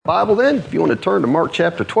Bible then, if you want to turn to Mark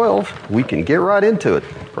chapter 12, we can get right into it.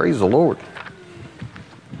 Praise the Lord.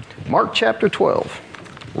 Mark chapter 12.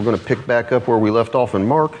 We're going to pick back up where we left off in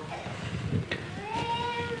Mark.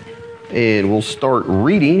 And we'll start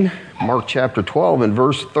reading Mark chapter 12 and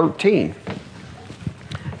verse 13.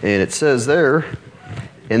 And it says there,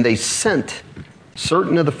 "And they sent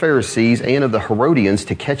certain of the Pharisees and of the Herodians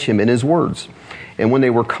to catch him in his words. And when they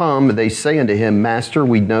were come, they say unto him, Master,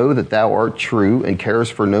 we know that thou art true, and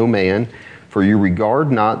carest for no man, for you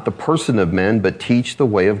regard not the person of men, but teach the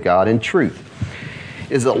way of God in truth.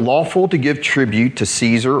 Is it lawful to give tribute to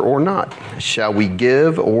Caesar or not? Shall we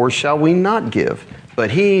give or shall we not give?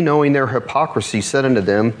 But he, knowing their hypocrisy, said unto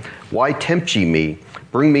them, Why tempt ye me?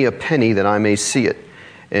 Bring me a penny that I may see it.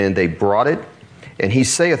 And they brought it. And he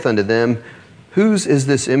saith unto them, Whose is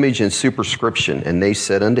this image and superscription? And they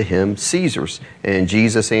said unto him, Caesar's. And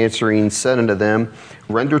Jesus answering said unto them,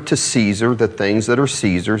 Render to Caesar the things that are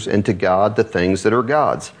Caesar's, and to God the things that are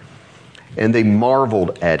God's. And they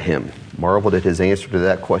marveled at him, marveled at his answer to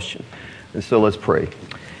that question. And so let's pray.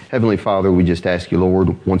 Heavenly Father, we just ask you,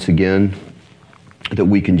 Lord, once again, that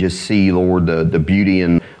we can just see, Lord, the beauty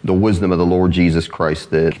and the wisdom of the Lord Jesus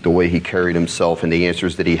Christ, the way he carried himself and the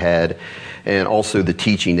answers that he had, and also the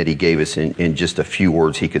teaching that he gave us in just a few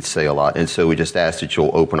words. He could say a lot. And so we just ask that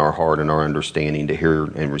you'll open our heart and our understanding to hear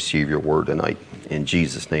and receive your word tonight. In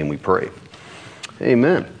Jesus' name we pray.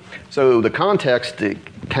 Amen. So the context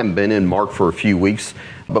hadn't been in Mark for a few weeks,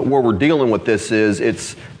 but where we're dealing with this is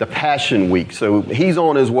it's the Passion Week. So he's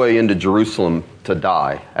on his way into Jerusalem to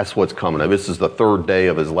die. That's what's coming up. This is the third day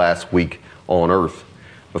of his last week on earth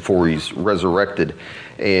before he's resurrected.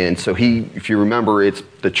 And so if you remember, it's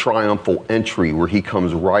the triumphal entry where he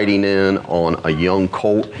comes riding in on a young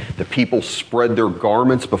colt. The people spread their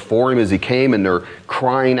garments before him as he came, and they're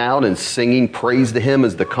crying out and singing praise to him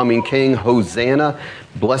as the coming king. Hosanna,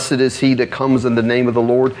 blessed is he that comes in the name of the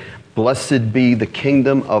Lord. Blessed be the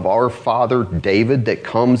kingdom of our father David that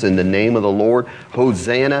comes in the name of the Lord.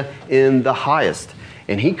 Hosanna in the highest.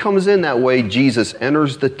 And he comes in that way. Jesus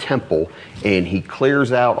enters the temple and he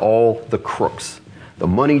clears out all the crooks, the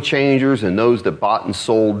money changers and those that bought and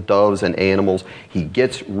sold doves and animals. He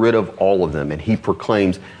gets rid of all of them and he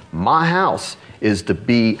proclaims, my house is to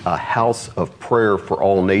be a house of prayer for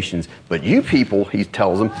all nations. But you people, he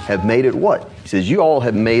tells them, have made it what? He says, you all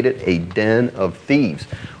have made it a den of thieves.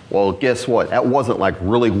 Well, guess what? That wasn't like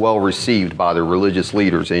really well received by the religious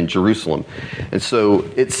leaders in Jerusalem. And so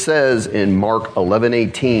it says in Mark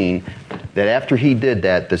 11:18 that after he did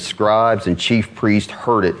that, the scribes and chief priests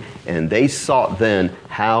heard it, and they sought then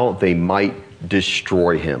how they might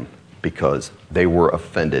destroy him because they were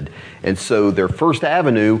offended. And so their first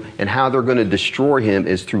avenue and how they're going to destroy him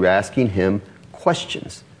is through asking him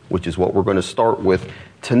questions, which is what we're going to start with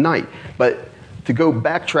tonight. But to go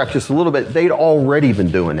backtrack just a little bit, they'd already been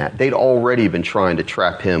doing that. They'd already been trying to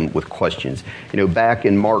trap him with questions. You know, back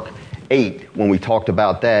in Mark 8, when we talked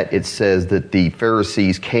about that, it says that the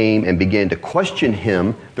Pharisees came and began to question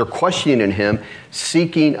him. They're questioning him,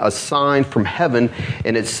 seeking a sign from heaven.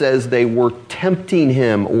 And it says they were tempting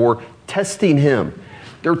him or testing him.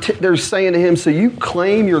 They're saying to him, so you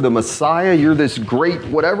claim you're the Messiah, you're this great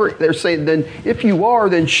whatever. They're saying, then if you are,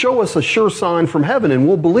 then show us a sure sign from heaven and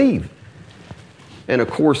we'll believe. And of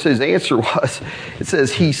course, his answer was, it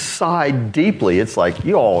says, he sighed deeply. It's like,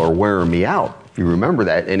 you all are wearing me out, if you remember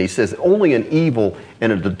that. And he says, only an evil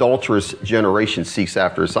and an adulterous generation seeks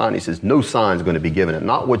after a sign. He says, no sign's going to be given, and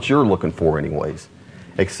not what you're looking for anyways.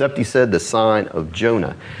 Except, he said, the sign of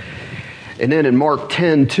Jonah. And then in Mark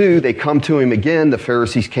 10:2, they come to him again. The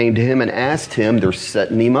Pharisees came to him and asked him, they're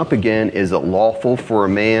setting him up again, is it lawful for a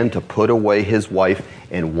man to put away his wife?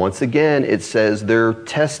 And once again, it says they're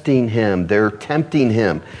testing him, they're tempting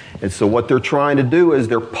him. And so what they're trying to do is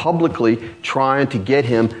they're publicly trying to get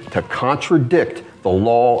him to contradict the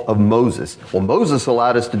law of Moses. Well, Moses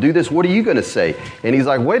allowed us to do this. What are you going to say? And he's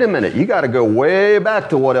like, wait a minute, you got to go way back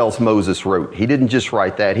to what else Moses wrote. He didn't just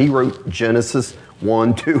write that. He wrote Genesis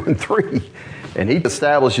 1, 2, and 3. And he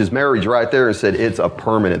established his marriage right there and said it's a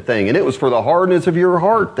permanent thing. And it was for the hardness of your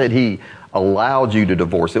heart that he allowed you to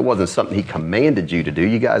divorce. It wasn't something he commanded you to do.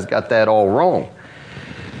 You guys got that all wrong.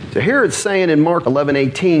 So here it's saying in Mark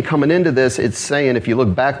 11:18, coming into this, it's saying, if you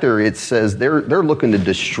look back there, it says they're looking to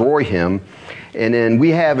destroy him. And then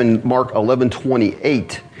we have in Mark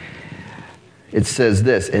 11:28, it says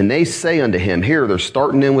this, and they say unto him, here they're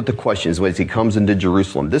starting in with the questions as he comes into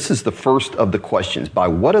Jerusalem. This is the first of the questions. By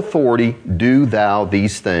what authority do thou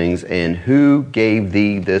these things, and who gave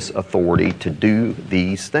thee this authority to do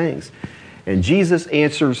these things? And Jesus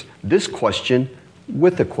answers this question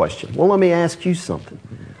with a question. Well, let me ask you something.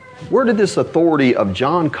 where did this authority of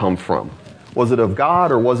John come from? Was it of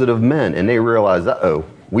God or was it of men? And they realized,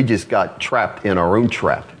 we just got trapped in our own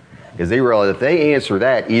trap. Because they realized if they answer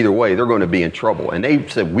that either way, they're going to be in trouble. And they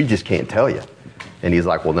said, we just can't tell you. And he's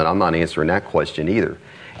like, well, then I'm not answering that question either.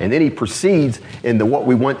 And then he proceeds into what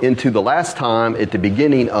we went into the last time at the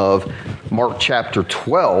beginning of Mark chapter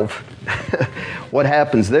 12. What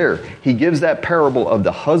happens there? He gives that parable of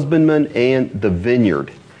the husbandman and the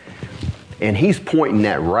vineyard. And he's pointing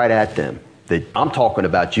that right at them. That I'm talking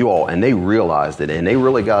about you all. And they realized it. And they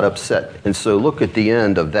really got upset. And so look at the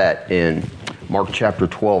end of that in Mark chapter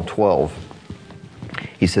 12:12.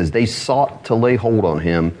 He says, they sought to lay hold on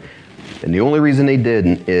him. And the only reason they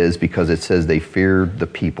didn't is because it says they feared the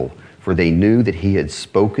people, for they knew that he had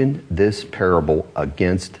spoken this parable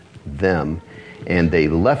against them. And they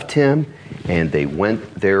left him and they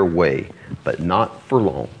went their way, but not for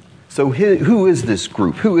long. So who is this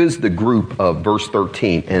group? Who is the group of verse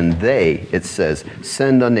 13? And they, it says,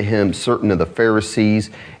 send unto him certain of the Pharisees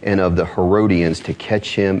and of the Herodians to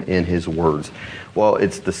catch him in his words. Well,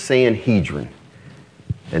 it's the Sanhedrin.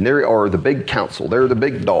 And there are the big council. They're the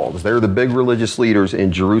big dogs. They're the big religious leaders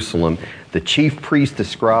in Jerusalem, the chief priests, the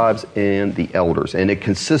scribes, and the elders. And it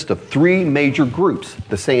consists of three major groups,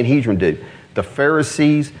 the Sanhedrin did. The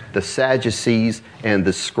Pharisees, the Sadducees, and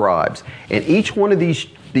the scribes. And each one of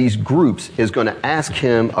these groups is going to ask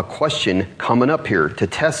him a question coming up here to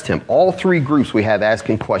test him. All three groups we have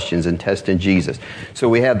asking questions and testing Jesus. So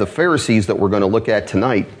we have the Pharisees that we're going to look at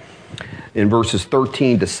tonight. In verses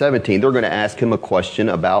 13 to 17, they're going to ask him a question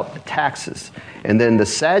about taxes. And then the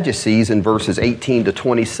Sadducees in verses 18 to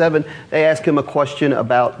 27, they ask him a question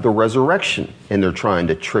about the resurrection. And they're trying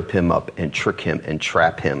to trip him up and trick him and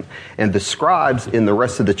trap him. And the scribes in the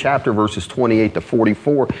rest of the chapter, verses 28 to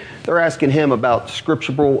 44, they're asking him about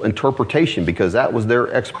scriptural interpretation because that was their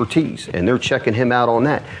expertise. And they're checking him out on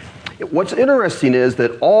that. What's interesting is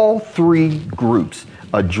that all three groups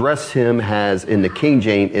address him as, in the King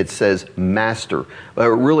James, it says master. But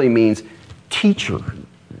it really means teacher.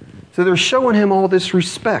 So they're showing him all this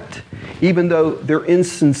respect, even though they're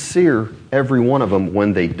insincere, every one of them,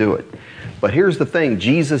 when they do it. But here's the thing,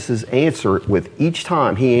 Jesus' answer with each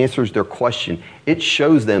time he answers their question, it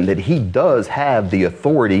shows them that he does have the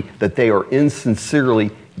authority that they are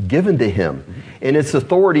insincerely given to him. And it's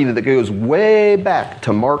authority that goes way back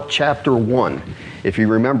to Mark chapter 1. If you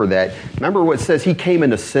remember that. Remember what it says? He came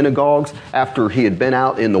into synagogues after he had been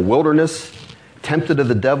out in the wilderness, tempted of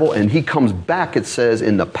the devil, and he comes back, it says,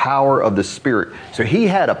 in the power of the Spirit. So he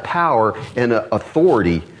had a power and an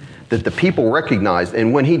authority that the people recognized.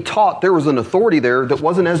 And when he taught, there was an authority there that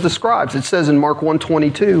wasn't as the scribes. It says in Mark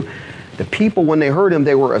 1:22, the people, when they heard him,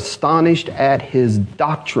 they were astonished at his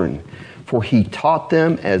doctrine, for he taught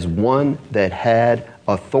them as one that had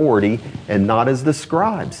authority and not as the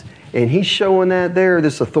scribes. And he's showing that there,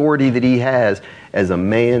 this authority that he has as a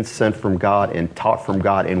man sent from God and taught from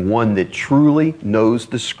God, and one that truly knows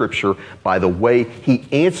the scripture by the way he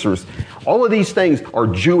answers. All of these things are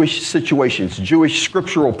Jewish situations, Jewish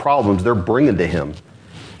scriptural problems they're bringing to him.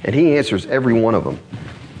 And he answers every one of them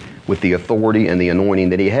with the authority and the anointing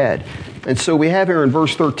that he had. And so we have here in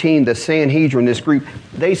verse 13, the Sanhedrin, this group,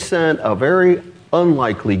 they sent a very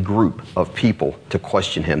unlikely group of people to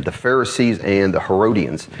question him, the Pharisees and the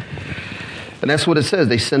Herodians. And that's what it says.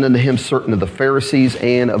 They sent unto him certain of the Pharisees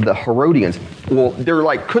and of the Herodians. Well, they're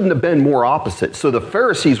like, couldn't have been more opposite. So the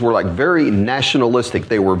Pharisees were like very nationalistic.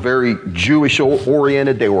 They were very Jewish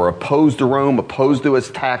oriented. They were opposed to Rome, opposed to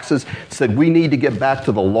his taxes, said we need to get back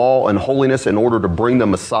to the law and holiness in order to bring the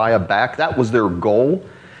Messiah back. That was their goal.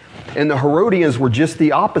 And the Herodians were just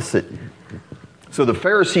the opposite. So the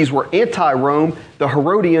Pharisees were anti-Rome. The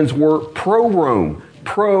Herodians were pro-Rome,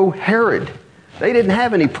 pro-Herod. They didn't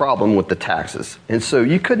have any problem with the taxes. And so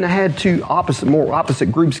you couldn't have had more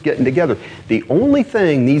opposite groups getting together. The only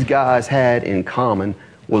thing these guys had in common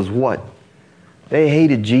was what? They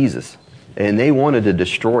hated Jesus. And they wanted to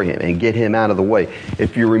destroy him and get him out of the way.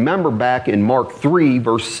 If you remember back in Mark 3,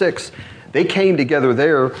 verse 6, they came together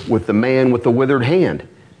there with the man with the withered hand.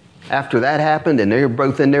 After that happened, and they were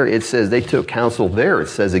both in there, it says they took counsel there. It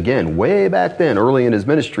says again, way back then, early in his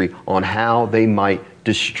ministry, on how they might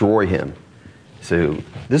destroy him. So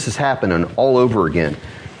this is happening all over again.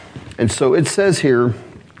 And so it says here,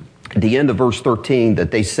 at the end of verse 13,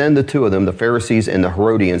 that they send the two of them, the Pharisees and the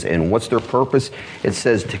Herodians. And what's their purpose? It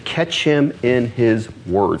says to catch him in his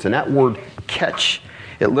words. And that word catch,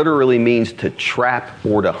 it literally means to trap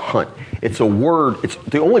or to hunt. It's a word, it's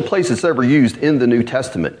the only place it's ever used in the New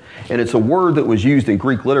Testament. And it's a word that was used in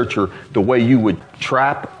Greek literature the way you would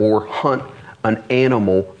trap or hunt an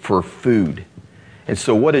animal for food. And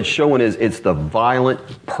so what it's showing is it's the violent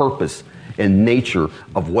purpose and nature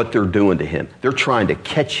of what they're doing to him. They're trying to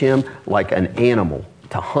catch him like an animal,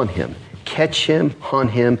 to hunt him. Catch him,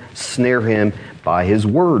 hunt him, snare him by his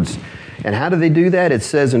words. And how do they do that? It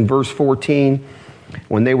says in verse 14,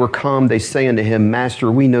 when they were come, they say unto him, Master,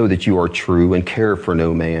 we know that you are true and care for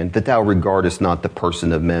no man, that thou regardest not the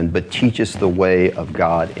person of men, but teachest the way of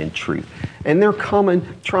God in truth. And they're coming,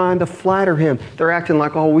 trying to flatter him. They're acting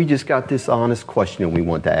like, oh, we just got this honest question we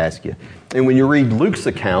want to ask you. And when you read Luke's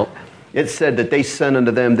account, it said that they sent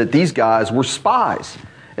unto them that these guys were spies.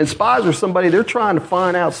 And spies are somebody, they're trying to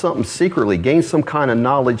find out something secretly, gain some kind of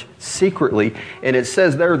knowledge secretly. And it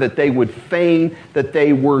says there that they would feign that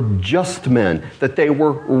they were just men, that they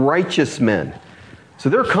were righteous men. So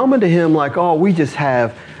they're coming to him like, oh, we just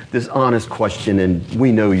have this honest question and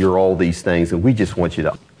we know you're all these things and we just want you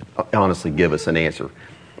to honestly give us an answer.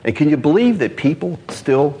 And can you believe that people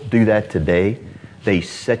still do that today? They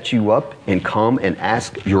set you up and come and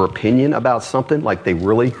ask your opinion about something like they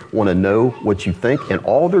really want to know what you think. And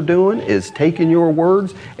all they're doing is taking your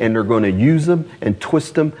words and they're going to use them and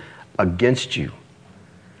twist them against you.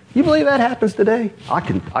 You believe that happens today?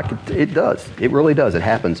 It does. It really does. It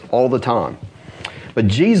happens all the time. But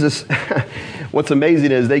Jesus, what's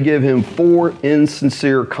amazing is they give him 4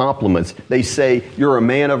 insincere compliments. They say, you're a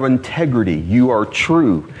man of integrity. You are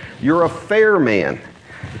true. You're a fair man.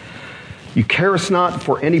 You carest not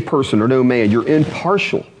for any person or no man. You're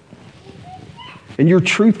impartial. And you're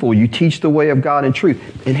truthful. You teach the way of God in truth.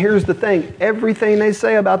 And here's the thing. Everything they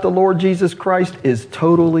say about the Lord Jesus Christ is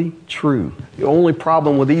totally true. The only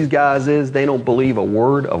problem with these guys is they don't believe a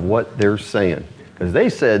word of what they're saying. Because they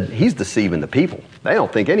said he's deceiving the people. They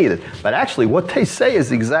don't think any of this. But actually what they say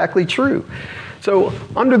is exactly true. So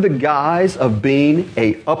under the guise of being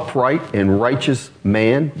an upright and righteous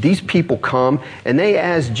man, these people come and they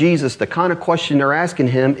ask Jesus, the kind of question they're asking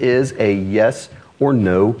him is a yes or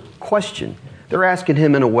no question. They're asking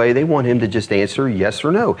him in a way they want him to just answer yes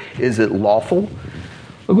or no. Is it lawful?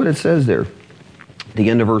 Look what it says there. At the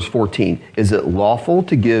end of verse 14. Is it lawful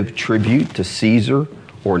to give tribute to Caesar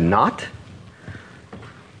or not?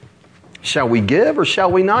 Shall we give or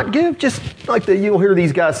shall we not give? Just like you'll hear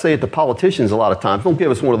these guys say it to politicians a lot of times. Don't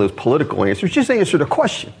give us one of those political answers. Just answer the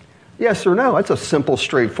question. Yes or no. That's a simple,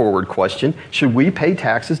 straightforward question. Should we pay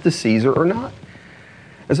taxes to Caesar or not?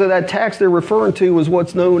 And so that tax they're referring to was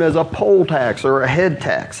what's known as a poll tax or a head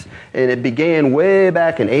tax. And it began way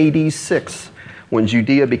back in AD 6 when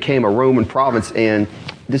Judea became a Roman province. And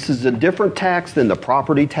this is a different tax than the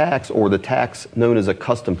property tax or the tax known as a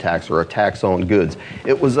custom tax or a tax on goods.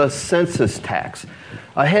 It was a census tax,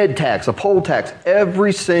 a head tax, a poll tax.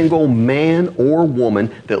 Every single man or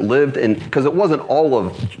woman that lived in, because it wasn't all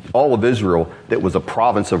of Israel that was a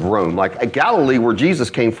province of Rome. Like Galilee, where Jesus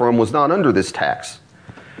came from, was not under this tax.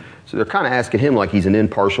 So they're kind of asking him like he's an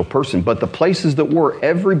impartial person. But the places that were,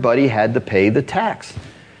 everybody had to pay the tax.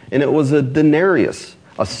 And it was a denarius,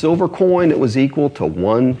 a silver coin that was equal to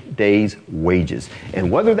 1 day's wages.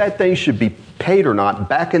 And whether that thing should be paid or not,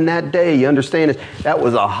 back in that day, you understand, that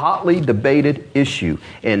was a hotly debated issue.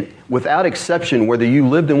 And without exception, whether you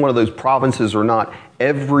lived in one of those provinces or not,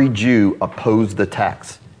 every Jew opposed the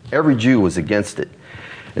tax. Every Jew was against it.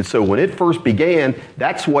 And so when it first began,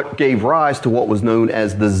 that's what gave rise to what was known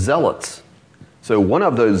as the Zealots. So one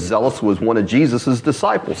of those zealots was one of Jesus'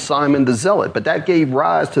 disciples, Simon the Zealot. But that gave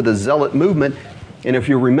rise to the Zealot movement. And if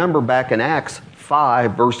you remember back in Acts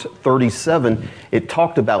 5, verse 37, it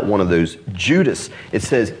talked about one of those, Judas. It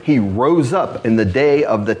says he rose up in the day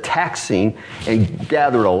of the taxing and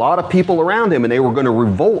gathered a lot of people around him, and they were going to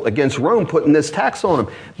revolt against Rome, putting this tax on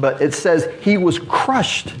him. But it says he was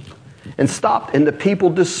crushed and stopped, and the people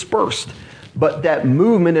dispersed. But that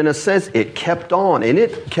movement, in a sense, it kept on, and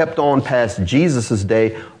it kept on past Jesus'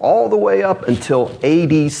 day all the way up until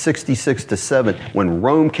AD 66 to 7 when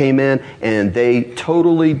Rome came in and they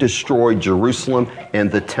totally destroyed Jerusalem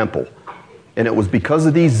and the temple. And it was because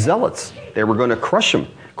of these zealots. They were going to crush them,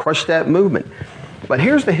 crush that movement. But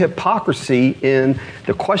here's the hypocrisy in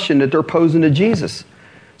the question that they're posing to Jesus.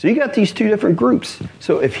 So you got these two different groups.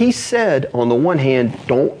 So if he said, on the one hand,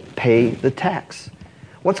 don't pay the tax,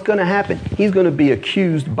 what's going to happen? He's going to be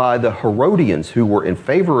accused by the Herodians who were in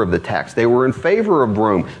favor of the tax. They were in favor of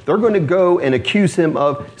Rome. They're going to go and accuse him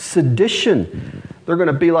of sedition. They're going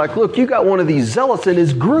to be like, look, you got one of these zealots in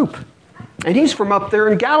his group. And he's from up there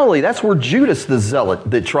in Galilee. That's where Judas the Zealot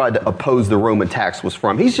that tried to oppose the Roman tax was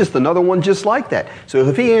from. He's just another one just like that. So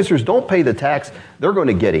if he answers, don't pay the tax, they're going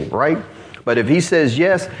to get him, right? But if he says,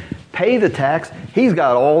 yes, pay the tax, he's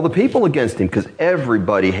got all the people against him because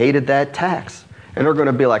everybody hated that tax. And they're going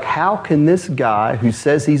to be like, how can this guy who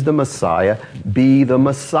says he's the Messiah be the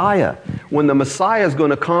Messiah when the Messiah is going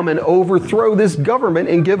to come and overthrow this government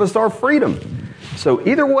and give us our freedom? So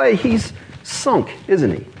either way, he's sunk,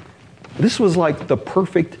 isn't he? This was like the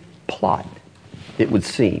perfect plot, it would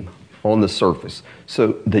seem, on the surface.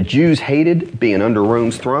 So the Jews hated being under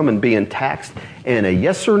Rome's thumb and being taxed, and a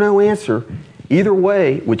yes or no answer, either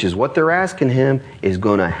way, which is what they're asking him, is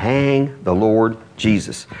going to hang the Lord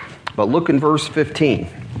Jesus. But look in verse 15.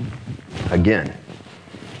 Again,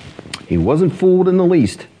 he wasn't fooled in the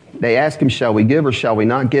least. They asked him, shall we give or shall we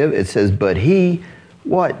not give? It says, but he,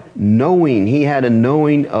 what? Knowing. He had a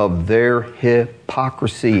knowing of their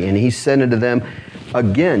hypocrisy. And he said unto them,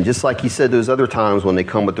 again, just like he said those other times when they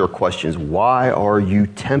come with their questions, why are you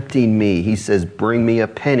tempting me? He says, bring me a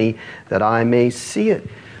penny that I may see it.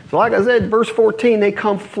 So like I said, verse 14, they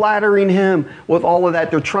come flattering him with all of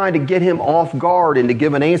that. They're trying to get him off guard and to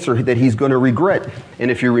give an answer that he's going to regret.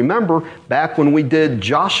 And if you remember, back when we did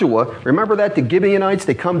Joshua, remember that the Gibeonites,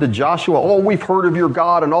 they come to Joshua, oh, we've heard of your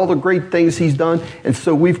God and all the great things he's done, and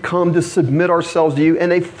so we've come to submit ourselves to you.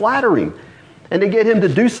 And they flatter him. And they get him to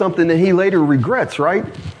do something that he later regrets, right?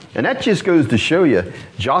 And that just goes to show you,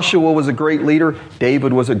 Joshua was a great leader,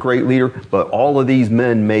 David was a great leader, but all of these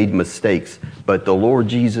men made mistakes. But the Lord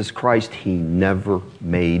Jesus Christ, he never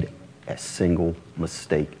made a single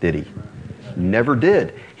mistake, did he? Never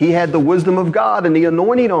did. He had the wisdom of God and the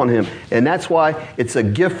anointing on him. And that's why it's a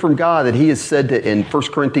gift from God that he has said that in 1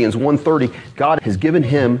 Corinthians 1:30, God has given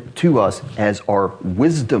him to us as our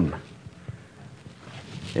wisdom.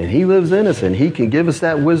 And he lives in us and he can give us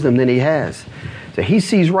that wisdom that he has. So he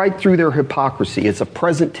sees right through their hypocrisy. It's a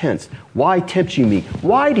present tense. Why tempt you me?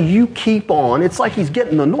 Why do you keep on? It's like he's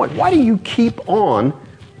getting annoyed. Why do you keep on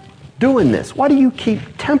doing this? Why do you keep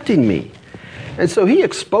tempting me? And so he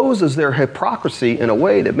exposes their hypocrisy in a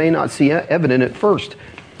way that may not seem evident at first.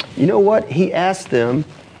 You know what? He asked them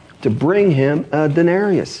to bring him a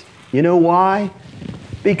denarius. You know why?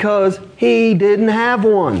 Because he didn't have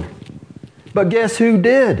one. But guess who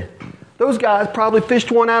did? Those guys probably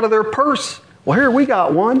fished one out of their purse. Well, here, we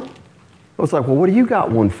got one. I was like, well, what do you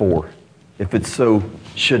got one for? If it's so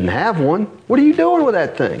shouldn't have one, what are you doing with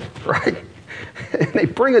that thing? Right? And they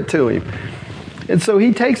bring it to him. And so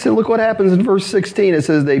he takes it. Look what happens in verse 16. It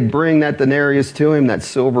says they bring that denarius to him, that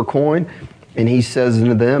silver coin. And he says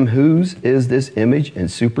unto them, whose is this image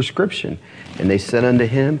and superscription? And they said unto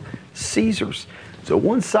him, Caesar's. So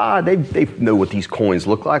one side, they know what these coins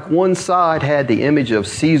look like. One side had the image of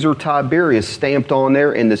Caesar Tiberius stamped on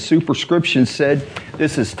there, and the superscription said,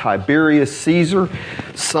 this is Tiberius Caesar,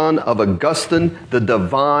 son of Augustine, the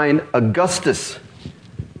divine Augustus.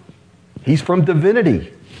 He's from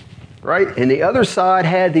divinity, right? And the other side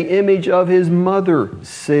had the image of his mother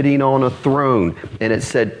sitting on a throne, and it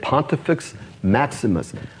said Pontifex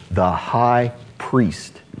Maximus, the high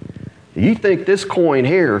priest. You think this coin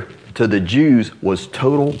here to the Jews was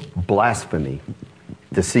total blasphemy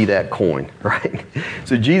to see that coin, right?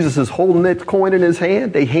 So Jesus is holding that coin in his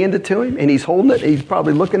hand. They hand it to him, and he's holding it. He's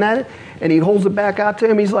probably looking at it, and he holds it back out to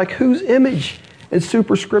him. He's like, whose image and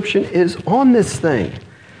superscription is on this thing?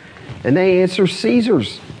 And they answer,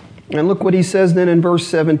 Caesar's. And look what he says then in verse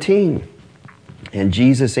 17. And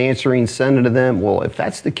Jesus answering said unto them, well, if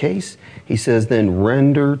that's the case, he says, then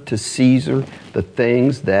render to Caesar the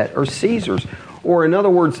things that are Caesar's. Or in other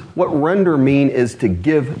words, what render mean is to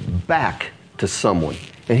give back to someone.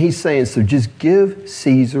 And he's saying, so just give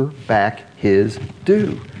Caesar back his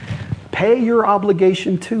due. Pay your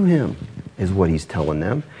obligation to him, is what he's telling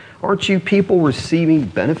them. Aren't you people receiving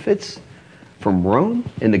benefits from Rome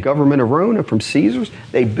and the government of Rome and from Caesar's?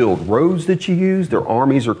 They build roads that you use. Their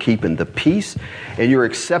armies are keeping the peace. And you're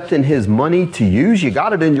accepting his money to use. You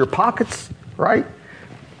got it in your pockets, right?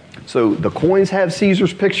 So the coins have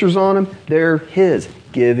Caesar's pictures on them. They're his.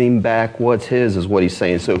 Give him back what's his is what he's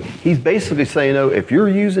saying. So he's basically saying, oh, if you're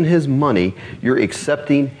using his money, you're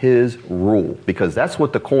accepting his rule, because that's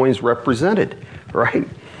what the coins represented, right?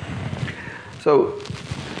 So,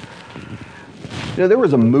 there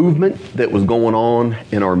was a movement that was going on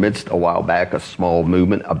in our midst a while back, a small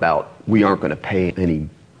movement about we aren't going to pay any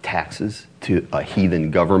taxes to a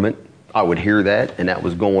heathen government. I would hear that, and that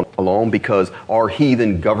was going along because our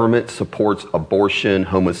heathen government supports abortion,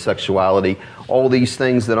 homosexuality, all these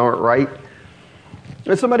things that aren't right.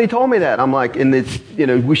 And somebody told me that. I'm like, and it's,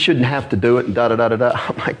 we shouldn't have to do it, and da-da-da-da-da.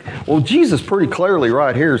 I'm like, well, Jesus pretty clearly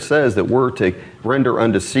right here says that we're to render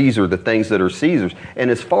unto Caesar the things that are Caesar's.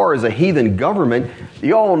 And as far as a heathen government,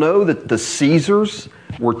 you all know that the Caesars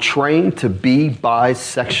were trained to be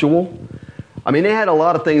bisexual. I mean, they had a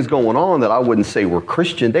lot of things going on that I wouldn't say were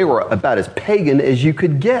Christian. They were about as pagan as you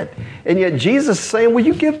could get. And yet Jesus is saying, well,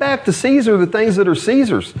 you give back to Caesar the things that are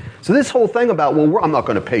Caesar's. So this whole thing about, well, I'm not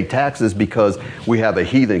going to pay taxes because we have a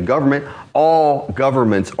heathen government. All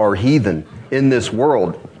governments are heathen in this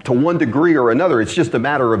world to one degree or another. It's just a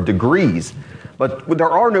matter of degrees. But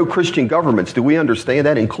there are no Christian governments. Do we understand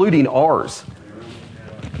that? Including ours.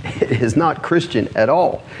 It is not Christian at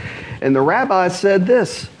all. And the rabbis said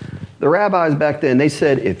this. The rabbis back then, they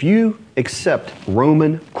said, if you accept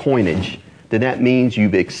Roman coinage, then that means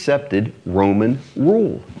you've accepted Roman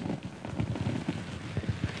rule.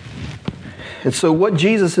 And so what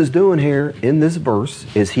Jesus is doing here in this verse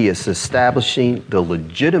is he is establishing the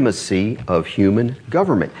legitimacy of human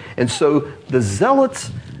government. And so the zealots,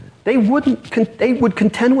 they would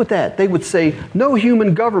contend with that. They would say no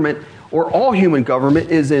human government or all human government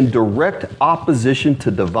is in direct opposition to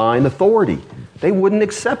divine authority. They wouldn't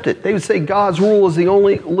accept it. They would say God's rule is the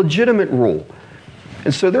only legitimate rule.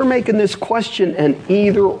 And so they're making this question an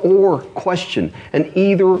either-or question, an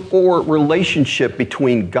either-or relationship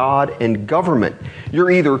between God and government. You're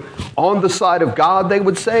either on the side of God, they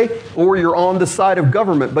would say, or you're on the side of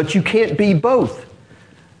government, but you can't be both.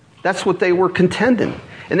 That's what they were contending.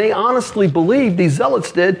 And they honestly believed, these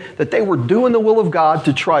zealots did, that they were doing the will of God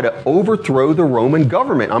to try to overthrow the Roman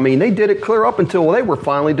government. I mean, they did it clear up until they were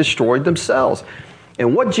finally destroyed themselves.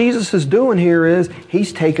 And what Jesus is doing here is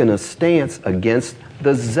he's taking a stance against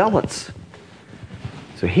the zealots.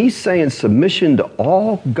 So he's saying submission to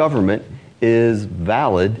all government is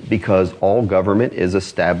valid because all government is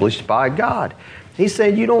established by God. He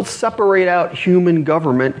said you don't separate out human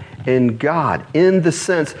government and God in the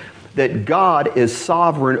sense that God is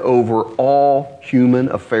sovereign over all human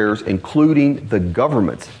affairs, including the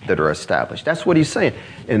governments that are established. That's what he's saying.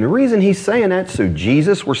 And the reason he's saying that, so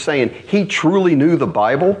Jesus, we're saying he truly knew the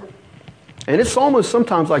Bible. And it's almost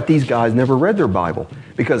sometimes like these guys never read their Bible.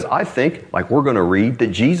 Because I think, like we're going to read, that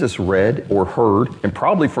Jesus read or heard, and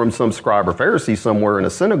probably from some scribe or Pharisee somewhere in a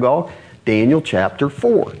synagogue, Daniel chapter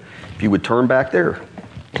 4. If you would turn back there,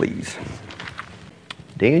 please.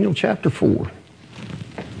 Daniel chapter 4.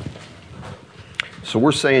 So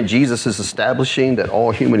we're saying Jesus is establishing that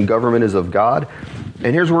all human government is of God.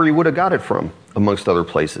 And here's where he would have got it from, amongst other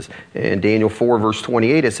places. In Daniel 4, verse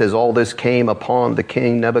 28, it says, all this came upon the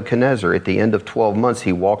king Nebuchadnezzar. At the end of 12 months,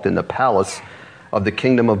 he walked in the palace of the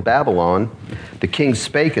kingdom of Babylon. The king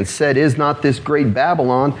spake and said, is not this great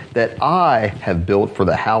Babylon that I have built for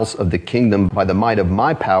the house of the kingdom by the might of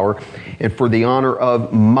my power and for the honor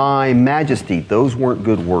of my majesty? Those weren't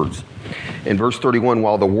good words. In verse 31,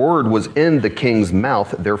 while the word was in the king's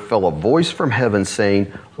mouth, there fell a voice from heaven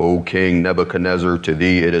saying, O King Nebuchadnezzar, to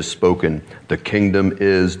thee it is spoken, the kingdom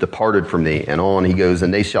is departed from thee. And on he goes,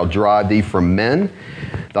 and they shall drive thee from men.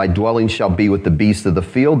 Thy dwelling shall be with the beasts of the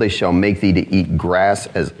field. They shall make thee to eat grass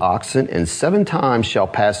as oxen, and 7 times shall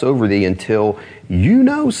pass over thee until you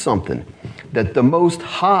know something, that the Most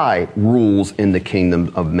High rules in the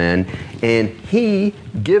kingdom of men, and he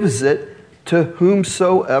gives it to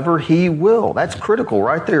whomsoever he will. That's critical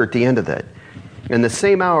right there at the end of that. In the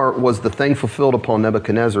same hour was the thing fulfilled upon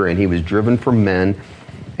Nebuchadnezzar, and he was driven from men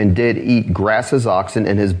and did eat grass as oxen,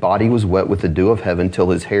 and his body was wet with the dew of heaven till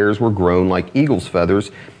his hairs were grown like eagle's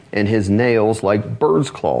feathers and his nails like bird's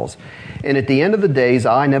claws. And at the end of the days,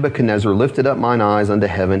 I, Nebuchadnezzar, lifted up mine eyes unto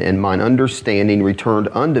heaven, and mine understanding returned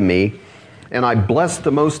unto me. And I blessed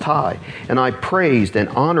the Most High, and I praised and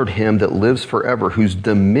honored him that lives forever, whose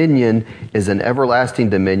dominion is an everlasting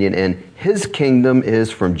dominion, and his kingdom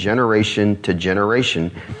is from generation to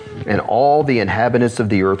generation. And all the inhabitants of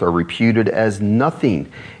the earth are reputed as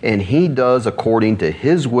nothing. And he does according to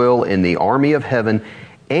his will in the army of heaven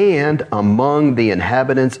and among the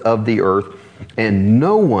inhabitants of the earth. And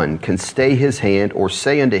no one can stay his hand or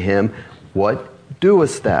say unto him, what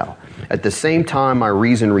doest thou? At the same time, my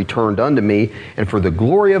reason returned unto me, and for the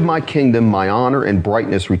glory of my kingdom, my honor and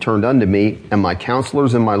brightness returned unto me, and my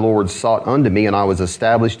counselors and my lords sought unto me, and I was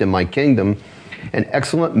established in my kingdom, and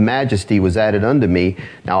excellent majesty was added unto me.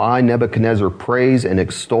 Now I, Nebuchadnezzar, praise and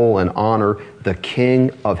extol and honor the King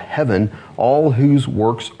of heaven, all whose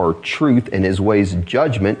works are truth and his ways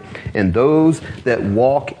judgment, and those that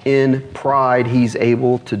walk in pride, he's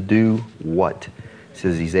able to do what? It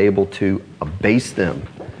says he's able to abase them.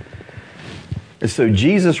 And so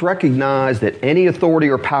Jesus recognized that any authority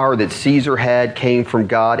or power that Caesar had came from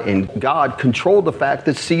God, and God controlled the fact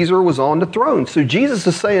that Caesar was on the throne. So Jesus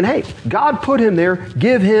is saying, hey, God put him there.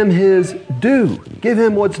 Give him his due. Give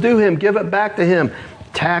him what's due him. Give it back to him.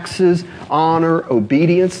 Taxes, honor,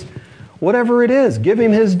 obedience, whatever it is, give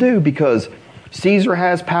him his due, because Caesar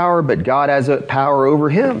has power, but God has a power over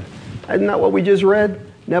him. Isn't that what we just read?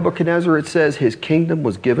 Nebuchadnezzar, it says, his kingdom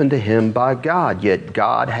was given to him by God, yet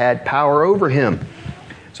God had power over him.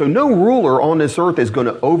 So no ruler on this earth is going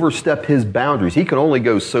to overstep his boundaries. He can only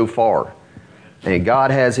go so far. And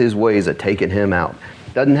God has his ways of taking him out.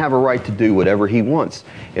 Doesn't have a right to do whatever he wants.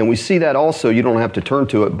 And we see that also, you don't have to turn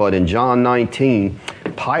to it, but in John 19,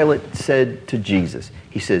 Pilate said to Jesus,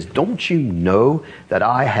 he says, don't you know that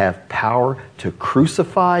I have power to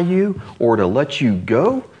crucify you or to let you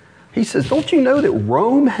go? He says, don't you know that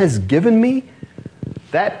Rome has given me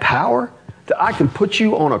that power that I can put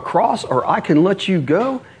you on a cross or I can let you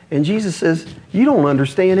go? And Jesus says, you don't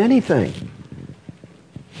understand anything.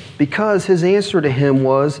 Because his answer to him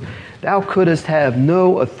was, thou couldst have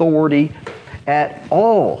no authority at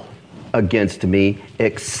all against me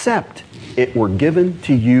except it were given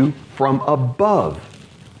to you from above.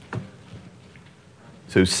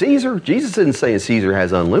 So Caesar, Jesus isn't saying Caesar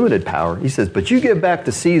has unlimited power. He says, but you give back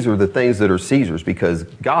to Caesar the things that are Caesar's because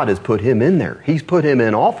God has put him in there. He's put him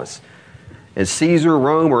in office. And Caesar,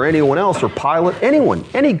 Rome, or anyone else, or Pilate, anyone,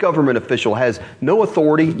 any government official has no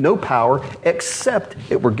authority, no power, except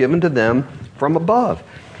it were given to them from above.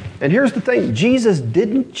 And here's the thing. Jesus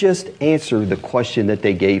didn't just answer the question that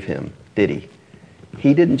they gave him, did he?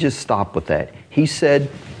 He didn't just stop with that. He said,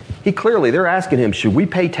 they're asking him, should we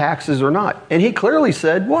pay taxes or not? And he clearly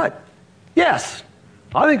said, what? Yes.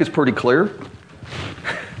 I think it's pretty clear.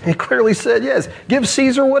 He clearly said, yes. Give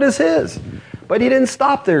Caesar what is his. But he didn't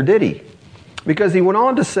stop there, did he? Because he went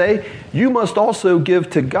on to say, you must also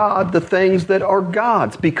give to God the things that are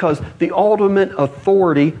God's, because the ultimate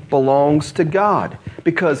authority belongs to God.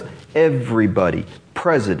 Because everybody,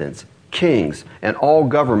 presidents, kings, and all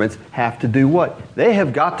governments have to do what? They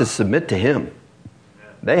have got to submit to him.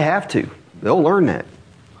 They have to. They'll learn that.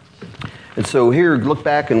 And so here, look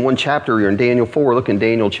back in one chapter, you're in Daniel 4, look in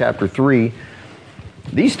Daniel chapter 3.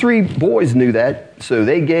 These three boys knew that, so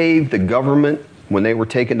they gave the government, when they were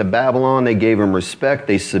taken to Babylon, they gave them respect,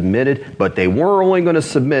 they submitted, but they were only going to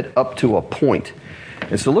submit up to a point.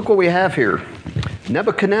 And so look what we have here.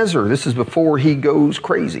 Nebuchadnezzar, this is before he goes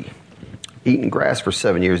crazy, eating grass for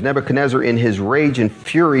 7 years. Nebuchadnezzar, in his rage and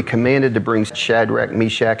fury, commanded to bring Shadrach,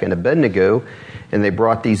 Meshach, and Abednego, and they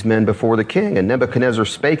brought these men before the king. And Nebuchadnezzar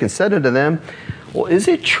spake and said unto them, well, is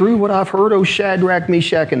it true what I've heard, O Shadrach,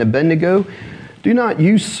 Meshach, and Abednego? Do not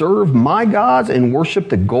you serve my gods and worship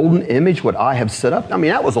the golden image what I have set up? I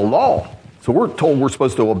mean, that was a law. So we're told we're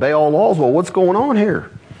supposed to obey all laws. Well, what's going on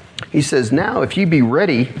here? He says, now if you be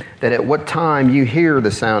ready, that at what time you hear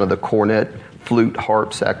the sound of the cornet, flute, harp,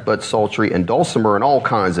 sackbut, psaltery, and dulcimer, and all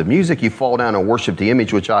kinds of music, you fall down and worship the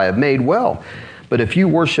image which I have made well. But if you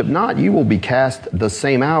worship not, you will be cast the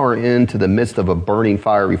same hour into the midst of a burning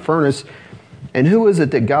fiery furnace. And who is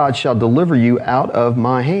it that God shall deliver you out of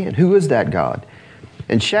my hand? Who is that God?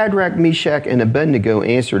 And Shadrach, Meshach, and Abednego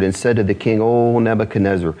answered and said to the king, O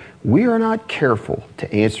Nebuchadnezzar, we are not careful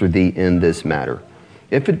to answer thee in this matter.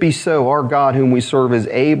 If it be so, our God whom we serve is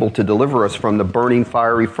able to deliver us from the burning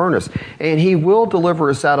fiery furnace, and he will deliver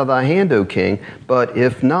us out of thy hand, O king. But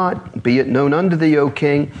if not, be it known unto thee, O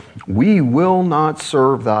king, we will not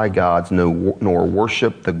serve thy gods, nor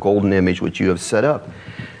worship the golden image which you have set up.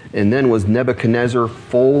 And then was Nebuchadnezzar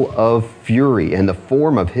full of fury, and the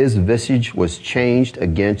form of his visage was changed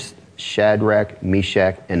against Shadrach,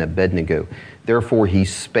 Meshach, and Abednego. Therefore he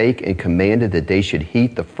spake and commanded that they should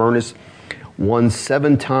heat the furnace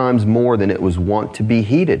 7 times more than it was wont to be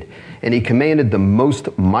heated. And he commanded the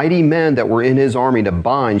most mighty men that were in his army to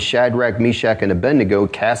bind Shadrach, Meshach, and Abednego,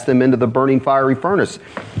 cast them into the burning fiery furnace.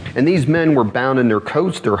 And these men were bound in their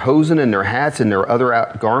coats, their hosen, and their hats, and their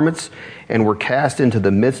other garments, and were cast into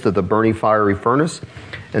the midst of the burning fiery furnace.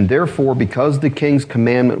 And therefore, because the king's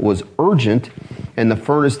commandment was urgent, and the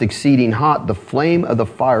furnace exceeding hot, the flame of the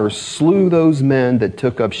fire slew those men that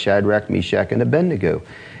took up Shadrach, Meshach, and Abednego.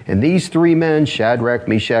 And these 3 men, Shadrach,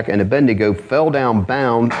 Meshach, and Abednego, fell down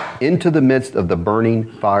bound into the midst of the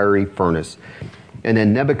burning fiery furnace. And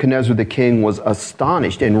then Nebuchadnezzar the king was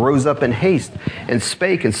astonished, and rose up in haste, and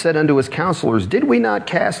spake and said unto his counselors, did we not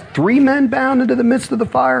cast 3 men bound into the midst of the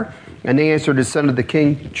fire? And they answered and said unto the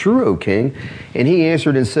king, true, O king. And he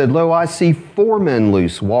answered and said, lo, I see 4 men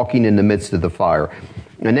loose, walking in the midst of the fire,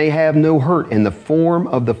 and they have no hurt, and the form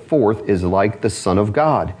of the 4th is like the Son of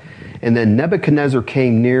God. And then Nebuchadnezzar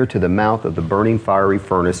came near to the mouth of the burning fiery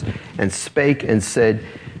furnace, and spake and said,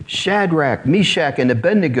 Shadrach, Meshach, and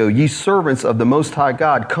Abednego, ye servants of the Most High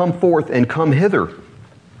God, come forth and come hither.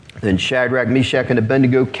 Then Shadrach, Meshach, and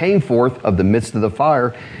Abednego came forth of the midst of the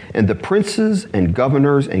fire, and the princes and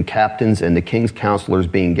governors and captains and the king's counselors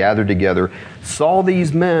being gathered together saw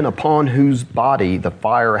these men upon whose body the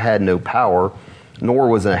fire had no power, nor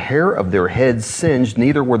was a hair of their heads singed,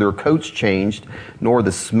 neither were their coats changed, nor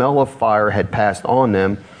the smell of fire had passed on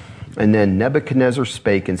them. And then Nebuchadnezzar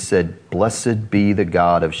spake and said, Blessed be the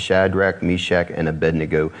God of Shadrach, Meshach, and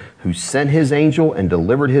Abednego, who sent his angel and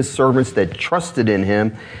delivered his servants that trusted in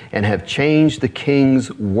him, and have changed the king's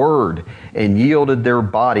word, and yielded their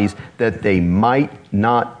bodies, that they might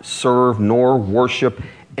not serve nor worship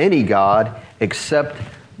any god except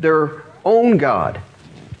their own God.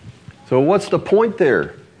 So what's the point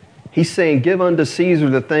there? He's saying, give unto Caesar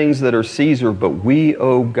the things that are Caesar, but we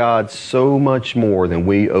owe God so much more than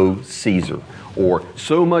we owe Caesar, or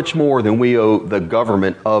so much more than we owe the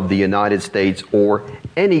government of the United States or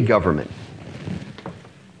any government.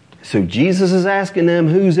 So Jesus is asking them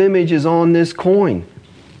whose image is on this coin.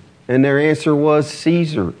 And their answer was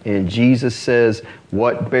Caesar. And Jesus says,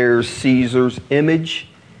 what bears Caesar's image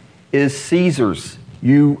is Caesar's.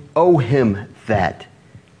 You owe him that.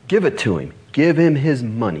 Give it to him. Give him his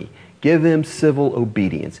money. Give him civil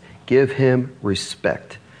obedience. Give him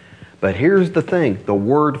respect. But here's the thing. The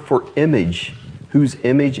word for image, whose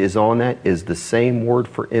image is on that, is the same word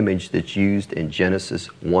for image that's used in Genesis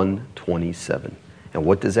 1:27. And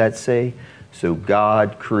what does that say? So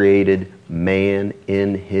God created man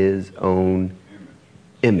in his own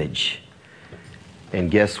image. And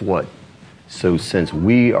guess what? So since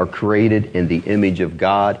we are created in the image of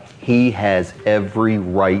God, he has every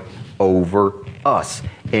right over us.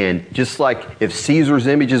 And just like if Caesar's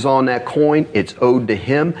image is on that coin, it's owed to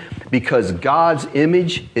him. Because God's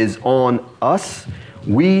image is on us,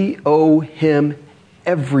 we owe him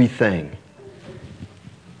everything.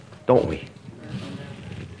 Don't we?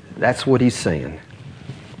 That's what he's saying.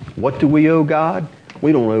 What do we owe God?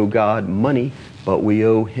 We don't owe God money, but we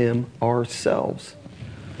owe him ourselves.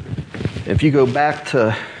 If you go back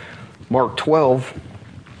to Mark 12,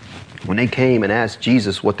 when they came and asked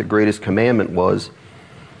Jesus what the greatest commandment was,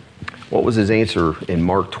 what was his answer in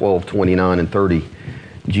Mark 12:29 and 30?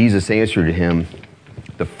 Jesus answered him,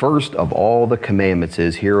 the first of all the commandments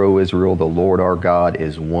is, Hear, O Israel, the Lord our God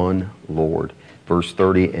is one Lord. Verse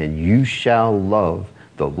 30, and you shall love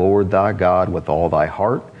the Lord thy God with all thy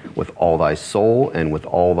heart, with all thy soul, and with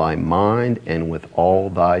all thy mind, and with all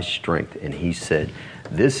thy strength. And he said,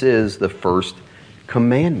 this is the first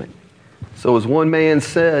commandment. So as one man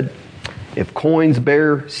said, if coins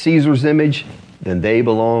bear Caesar's image, then they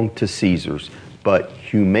belong to Caesar's. But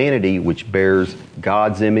humanity, which bears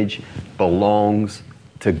God's image, belongs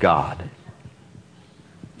to God.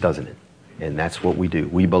 Doesn't it? And that's what we do.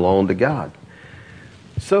 We belong to God.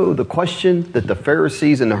 So the question that the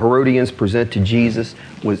Pharisees and the Herodians present to Jesus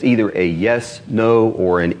was either a yes, no,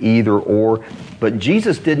 or an either or. But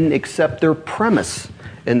Jesus didn't accept their premise.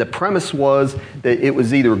 And the premise was that it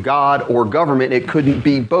was either God or government. It couldn't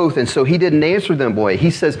be both. And so he didn't answer them boy.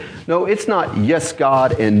 He says, no, it's not yes,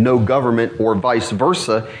 God and no government or vice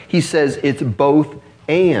versa. He says it's both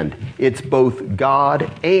and. It's both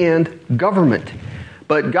God and government.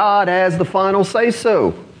 But God has the final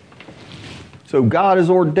say-so. So God has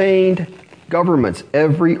ordained governments,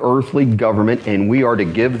 every earthly government, and we are to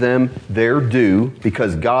give them their due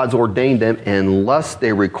because God's ordained them unless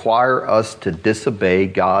they require us to disobey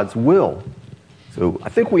God's will. So I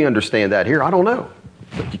think we understand that here. I don't know.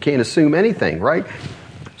 But you can't assume anything, right?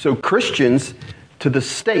 So Christians to the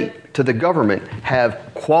state, to the government,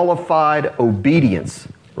 have qualified obedience,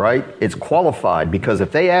 right? It's qualified because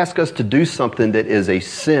if they ask us to do something that is a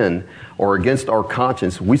sin or against our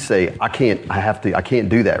conscience, we say, I can't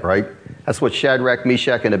do that, right? That's what Shadrach,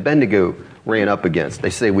 Meshach, and Abednego ran up against.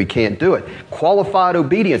 They say we can't do it. Qualified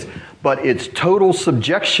obedience, but it's total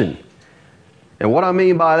subjection. And what I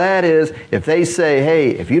mean by that is if they say,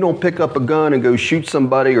 hey, if you don't pick up a gun and go shoot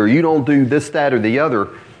somebody or you don't do this, that, or the other,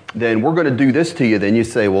 then we're going to do this to you. Then you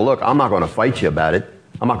say, well, look, I'm not going to fight you about it.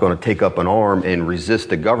 I'm not going to take up an arm and resist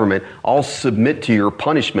the government. I'll submit to your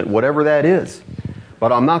punishment, whatever that is.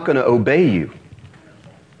 But I'm not going to obey you.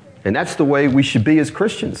 And that's the way we should be as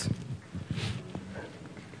Christians.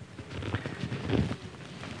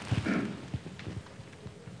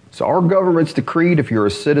 So our government's decreed if you're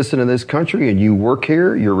a citizen of this country and you work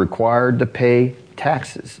here, you're required to pay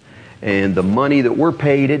taxes. And the money that we're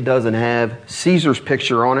paid, it doesn't have Caesar's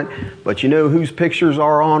picture on it. But you know whose pictures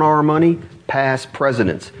are on our money? Past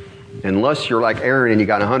presidents. Unless you're like Aaron and you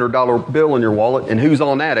got a $100 bill in your wallet. And who's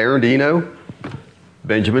on that, Aaron? Do you know?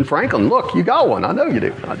 Benjamin Franklin. Look, you got one. I know you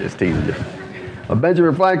do. I'm just teasing you.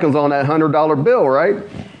 Benjamin Franklin's on that $100 bill, right?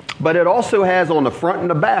 But it also has on the front and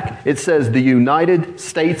the back, it says the United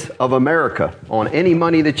States of America on any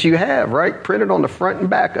money that you have, right? Printed on the front and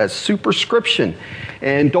back, a superscription.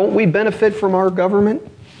 And don't we benefit from our government?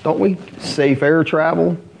 Don't we? Safe air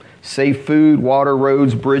travel, safe food, water,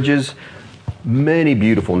 roads, bridges, many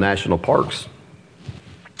beautiful national parks.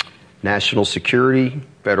 National security,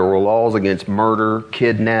 federal laws against murder,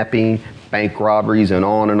 kidnapping, bank robberies, and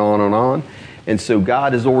on and on and on. And so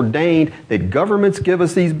God has ordained that governments give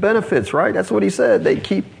us these benefits, right? That's what he said. They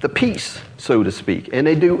keep the peace, so to speak. And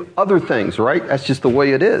they do other things, right? That's just the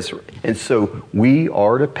way it is. And so we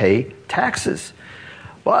are to pay taxes.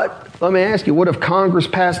 But let me ask you, what if Congress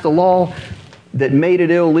passed a law that made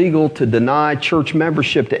it illegal to deny church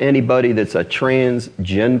membership to anybody that's a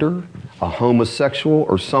transgender, a homosexual,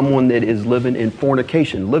 or someone that is living in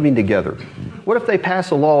fornication, living together? What if they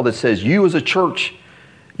pass a law that says you as a church,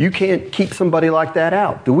 you can't keep somebody like that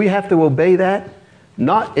out? Do we have to obey that?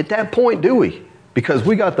 Not at that point, do we? Because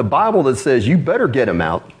we got the Bible that says you better get them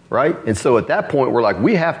out, right? And so at that point, we're like,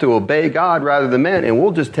 we have to obey God rather than man, and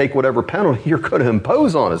we'll just take whatever penalty you're going to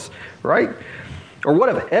impose on us, right? Or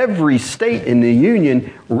what if every state in the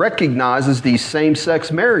union recognizes these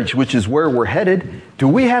same-sex marriage, which is where we're headed? Do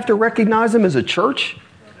we have to recognize them as a church?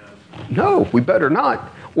 No, we better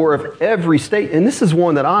not. Or if every state, and this is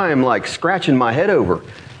one that I am like scratching my head over.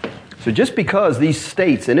 So just because these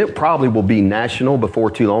states, and it probably will be national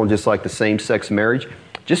before too long, just like the same-sex marriage,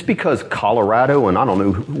 just because Colorado and I don't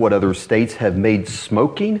know what other states have made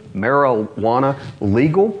smoking, marijuana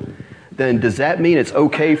legal, then does that mean it's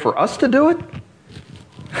okay for us to do it?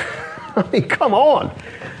 I mean, come on.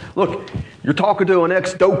 Look, you're talking to an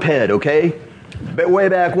ex-dope head, okay? But way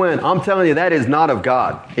back when, I'm telling you, that is not of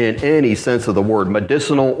God in any sense of the word,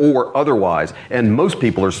 medicinal or otherwise. And most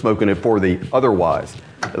people are smoking it for the otherwise.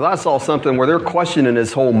 I saw something where they're questioning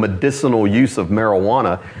this whole medicinal use of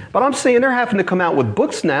marijuana. But I'm seeing they're having to come out with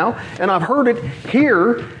books now. And I've heard it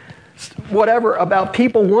here, whatever, about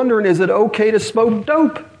people wondering, is it okay to smoke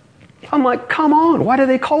dope? I'm like, come on, why do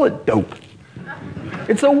they call it dope?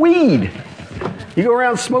 It's a weed. You go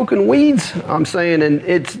around smoking weeds, I'm saying, and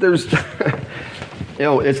there's,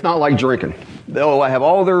 it's not like drinking. They'll have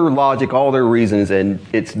all their logic, all their reasons, and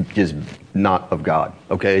it's just not of God,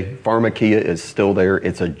 okay? Pharmakia is still there.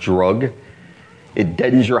 It's a drug. It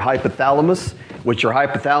deadens your hypothalamus, which your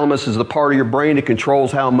hypothalamus is the part of your brain that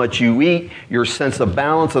controls how much you eat, your sense of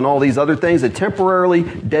balance, and all these other things. It temporarily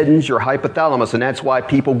deadens your hypothalamus, and that's why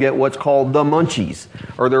people get what's called the munchies,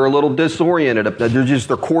 or they're a little disoriented.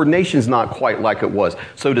 Their coordination's not quite like it was.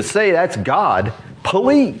 So to say that's God,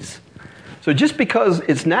 please. So just because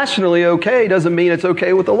it's nationally okay doesn't mean it's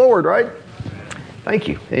okay with the Lord, right? Thank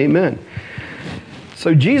you. Amen.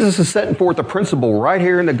 So Jesus is setting forth a principle right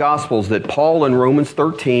here in the Gospels that Paul in Romans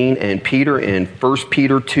 13 and Peter in 1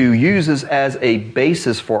 Peter 2 uses as a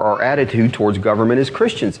basis for our attitude towards government as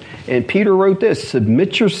Christians. And Peter wrote this,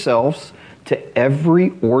 submit yourselves to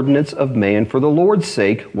every ordinance of man for the Lord's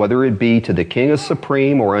sake, whether it be to the king as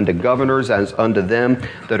supreme or unto governors as unto them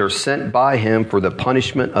that are sent by him for the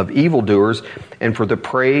punishment of evildoers and for the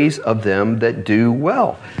praise of them that do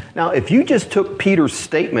well. Now, if you just took Peter's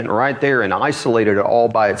statement right there and isolated it all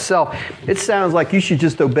by itself, it sounds like you should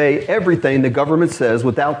just obey everything the government says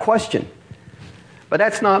without question. But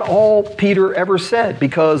that's not all Peter ever said,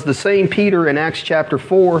 because the same Peter in Acts chapter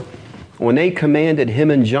 4, when they commanded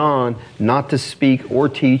him and John not to speak or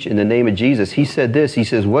teach in the name of Jesus, he said this, he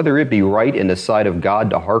says, whether it be right in the sight of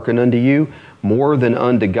God to hearken unto you more than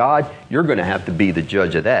unto God, you're going to have to be the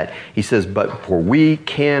judge of that. He says, but for we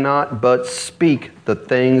cannot but speak the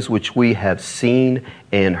things which we have seen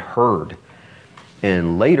and heard.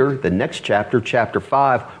 And later, the next chapter, chapter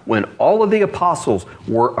 5, when all of the apostles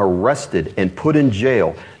were arrested and put in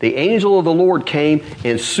jail, the angel of the Lord came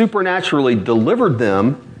and supernaturally delivered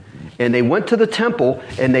them. And they went to the temple,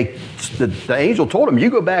 and the angel told them, you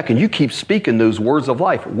go back and you keep speaking those words of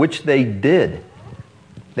life, which they did.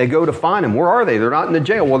 They go to find them. Where are they? They're not in the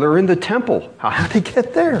jail. Well, they're in the temple. How did they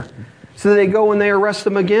get there? So they go and they arrest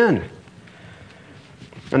them again.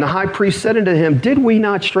 And the high priest said unto him, did we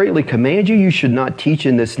not straitly command you, you should not teach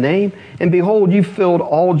in this name? And behold, you filled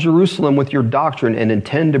all Jerusalem with your doctrine and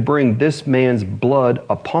intend to bring this man's blood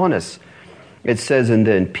upon us. It says, and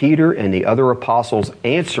then Peter and the other apostles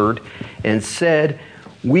answered and said,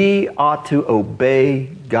 we ought to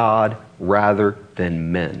obey God rather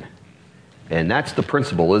than men. And that's the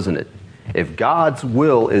principle, isn't it? If God's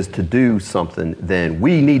will is to do something, then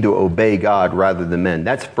we need to obey God rather than men.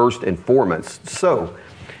 That's first and foremost. So,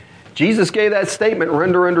 Jesus gave that statement,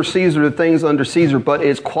 render unto Caesar the things unto Caesar, but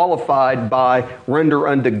it's qualified by render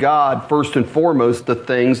unto God first and foremost the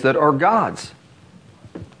things that are God's.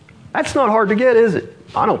 That's not hard to get, is it?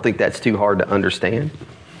 I don't think that's too hard to understand.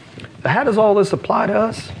 But how does all this apply to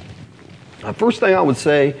us? The first thing I would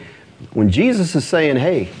say, when Jesus is saying,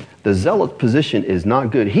 hey, the zealot position is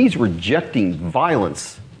not good, he's rejecting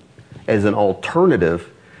violence as an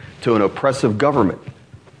alternative to an oppressive government.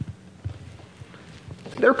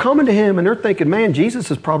 They're coming to him and they're thinking, man,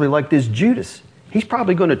 Jesus is probably like this Judas. He's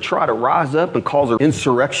probably going to try to rise up and cause an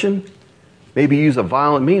insurrection, maybe use a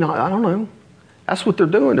violent means. I don't know. That's what they're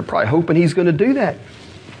doing. They're probably hoping he's going to do that.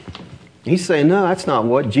 He's saying, no, that's not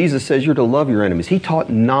what. Jesus says you're to love your enemies. He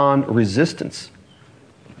taught non-resistance,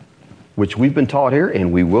 which we've been taught here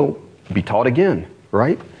and we will be taught again,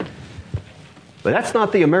 right? But that's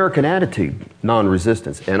not the American attitude,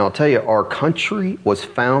 non-resistance. And I'll tell you, our country was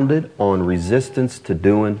founded on resistance to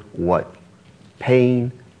doing what?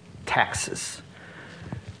 Paying taxes.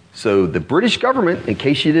 So the British government, in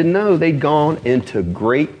case you didn't know, they'd gone into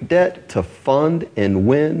great debt to fund and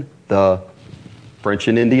win the French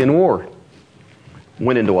and Indian War.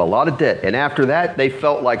 Went into a lot of debt. And after that, they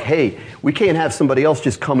felt like, hey, we can't have somebody else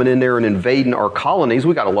just coming in there and invading our colonies.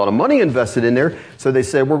 We got a lot of money invested in there. So they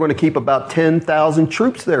said, we're going to keep about 10,000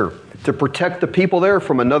 troops there to protect the people there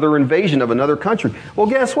from another invasion of another country. Well,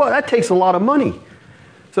 guess what? That takes a lot of money.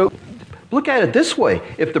 So look at it this way.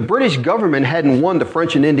 If the British government hadn't won the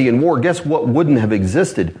French and Indian War, guess what wouldn't have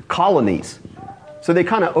existed? Colonies. So they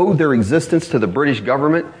kind of owed their existence to the British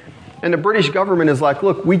government. And the British government is like,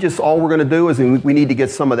 look, all we're going to do is we need to get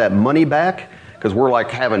some of that money back because we're like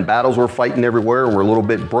having battles, we're fighting everywhere, we're a little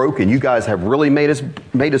bit broke, and you guys have really made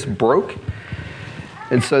us broke.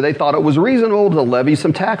 And so they thought it was reasonable to levy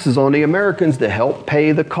some taxes on the Americans to help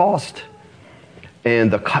pay the cost.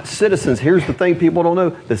 And the citizens, here's the thing people don't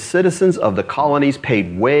know, the citizens of the colonies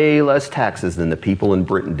paid way less taxes than the people in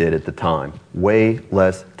Britain did at the time. Way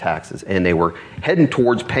less taxes. And they were heading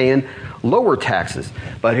towards paying lower taxes.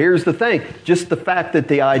 But here's the thing, just the fact that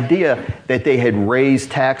the idea that they had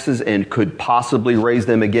raised taxes and could possibly raise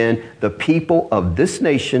them again, the people of this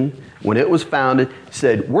nation, when it was founded,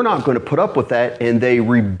 said, we're not going to put up with that, and they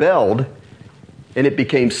rebelled. And it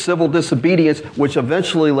became civil disobedience, which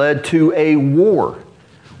eventually led to a war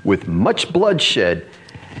with much bloodshed,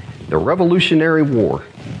 the Revolutionary War.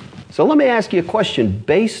 So let me ask you a question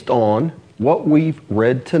based on what we've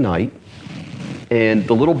read tonight and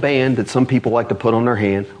the little band that some people like to put on their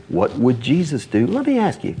hand. What would Jesus do? Let me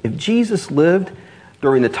ask you, if Jesus lived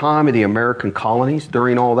during the time of the American colonies,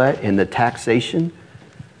 during all that and the taxation,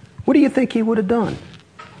 what do you think he would have done?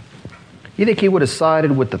 You think he would have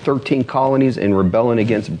sided with the 13 colonies in rebelling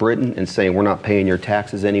against Britain and saying, we're not paying your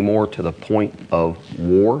taxes anymore to the point of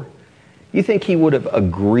war? You think he would have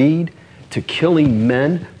agreed to killing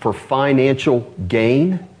men for financial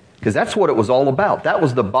gain? Because that's what it was all about. That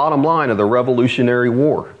was the bottom line of the Revolutionary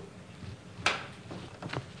War.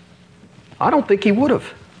 I don't think he would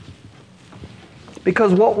have.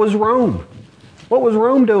 Because what was Rome? What was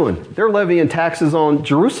Rome doing? They're levying taxes on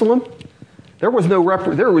Jerusalem. There was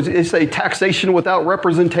it's a taxation without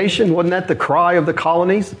representation. Wasn't that the cry of the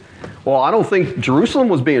colonies? Well, I don't think Jerusalem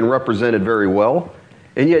was being represented very well.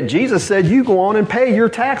 And yet Jesus said, you go on and pay your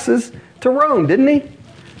taxes to Rome, didn't he?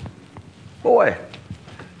 Boy,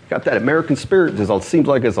 got that American spirit. It seems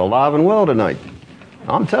like it's alive and well tonight.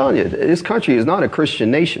 I'm telling you, this country is not a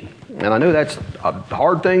Christian nation. And I know that's a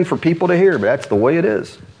hard thing for people to hear, but that's the way it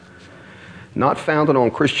is. Not founded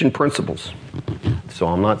on Christian principles. So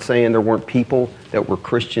I'm not saying there weren't people that were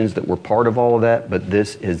Christians that were part of all of that, but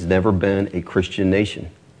this has never been a Christian nation.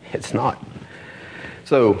 It's not.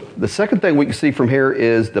 So the second thing we can see from here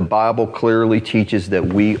is the Bible clearly teaches that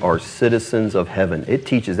we are citizens of heaven. It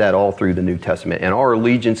teaches that all through the New Testament. And our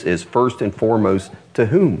allegiance is first and foremost to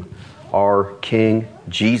whom? Our King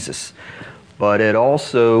Jesus. But it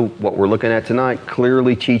also, what we're looking at tonight,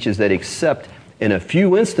 clearly teaches that except in a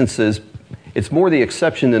few instances, it's more the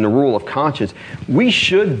exception than the rule of conscience. We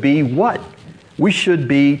should be what? We should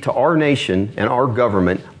be, to our nation and our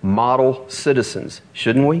government, model citizens,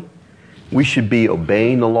 shouldn't we? We should be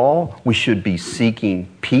obeying the law. We should be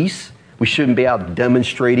seeking peace. We shouldn't be out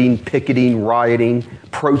demonstrating, picketing, rioting,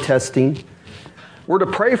 protesting. We're to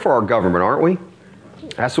pray for our government, aren't we?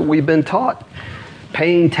 That's what we've been taught.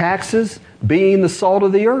 Paying taxes, being the salt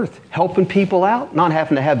of the earth, helping people out, not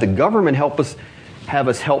having to have the government have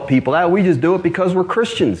us help people out. We just do it because we're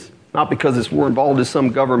Christians, not because we're involved in some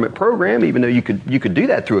government program, even though you could do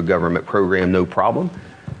that through a government program, no problem.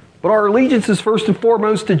 But our allegiance is first and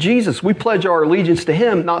foremost to Jesus. We pledge our allegiance to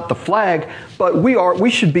him, not the flag, but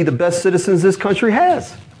we should be the best citizens this country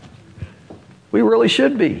has. We really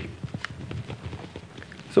should be.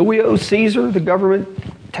 So we owe Caesar, the government,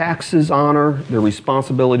 taxes, honor, the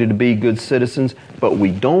responsibility to be good citizens, but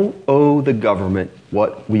we don't owe the government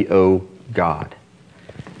what we owe God.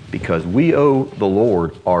 Because we owe the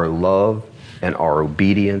Lord our love and our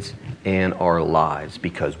obedience and our lives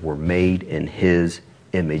because we're made in his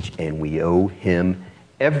image and we owe him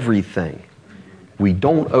everything. We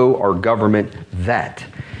don't owe our government that.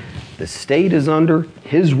 The state is under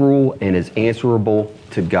his rule and is answerable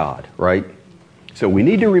to God, right? So we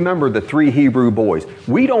need to remember the 3 Hebrew boys.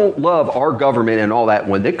 We don't love our government and all that.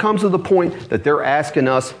 When it comes to the point that they're asking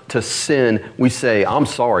us to sin, we say, I'm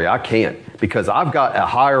sorry, I can't, because I've got a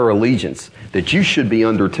higher allegiance that you should be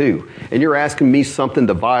under too. And you're asking me something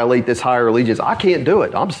to violate this higher allegiance. I can't do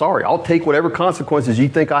it. I'm sorry. I'll take whatever consequences you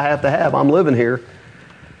think I have to have. I'm living here.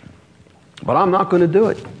 But I'm not going to do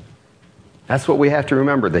it. That's what we have to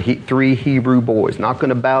remember. The 3 Hebrew boys, not going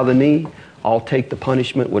to bow the knee. I'll take the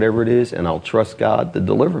punishment, whatever it is, and I'll trust God to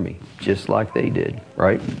deliver me, just like they did,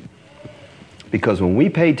 right? Because when we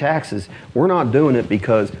pay taxes, we're not doing it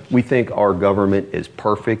because we think our government is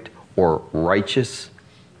perfect or righteous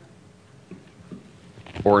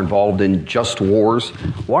or involved in just wars.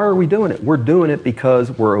 Why are we doing it? We're doing it because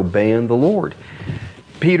we're obeying the Lord.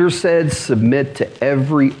 Peter said, submit to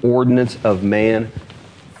every ordinance of man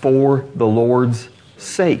for the Lord's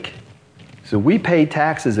sake. So we pay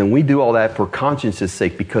taxes and we do all that for conscience's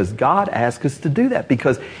sake because God asked us to do that,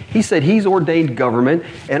 because he said he's ordained government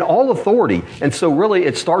and all authority. And so really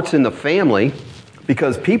it starts in the family,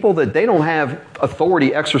 because people that they don't have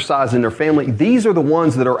authority exercised in their family, these are the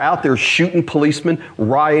ones that are out there shooting policemen,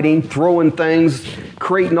 rioting, throwing things,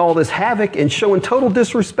 creating all this havoc and showing total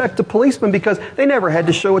disrespect to policemen because they never had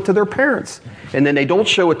to show it to their parents. And then they don't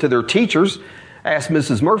show it to their teachers. Ask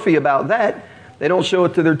Mrs. Murphy about that. They don't show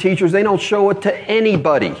it to their teachers. They don't show it to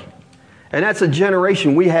anybody. And that's a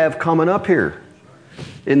generation we have coming up here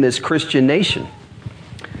in this Christian nation.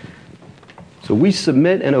 So we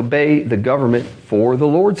submit and obey the government for the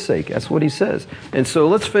Lord's sake. That's what he says. And so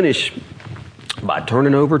let's finish by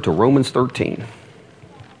turning over to Romans 13.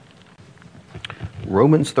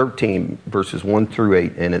 Romans 13, verses 1 through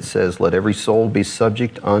 8. And it says, let every soul be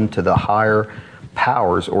subject unto the higher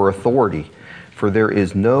powers or authority. For there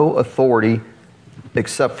is no authority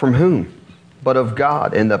except from whom? But of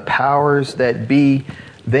God. And the powers that be,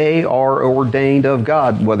 they are ordained of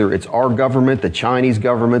God. Whether it's our government, the Chinese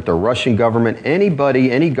government, the Russian government, anybody,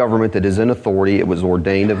 any government that is in authority, it was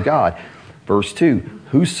ordained of God. Verse 2,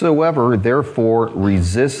 whosoever therefore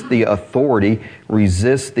resists the authority,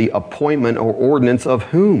 resists the appointment or ordinance of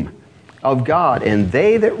whom? Of God. And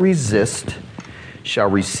they that resist shall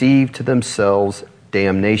receive to themselves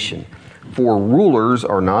damnation. For rulers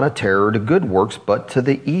are not a terror to good works, but to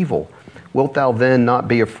the evil. Wilt thou then not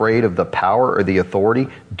be afraid of the power or the authority?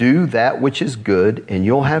 Do that which is good, and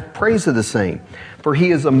you'll have praise of the same. For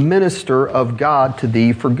he is a minister of God to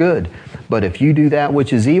thee for good. But if you do that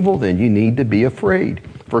which is evil, then you need to be afraid.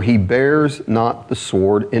 For he bears not the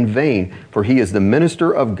sword in vain. For he is the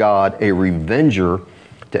minister of God, a revenger,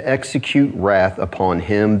 to execute wrath upon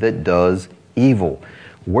him that does evil.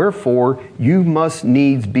 Wherefore, you must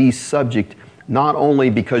needs be subject, not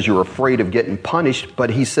only because you're afraid of getting punished,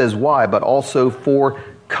 but he says why, but also for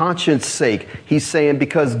conscience sake. He's saying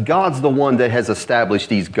because God's the one that has established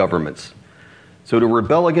these governments. So to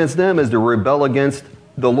rebel against them is to rebel against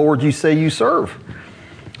the Lord you say you serve.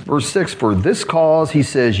 Verse 6, for this cause, he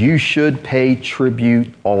says, you should pay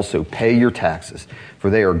tribute also, pay your taxes,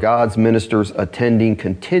 for they are God's ministers attending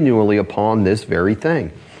continually upon this very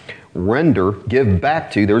thing. Render, give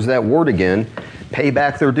back to, there's that word again, pay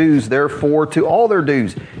back their dues, therefore to all their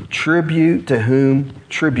dues. Tribute to whom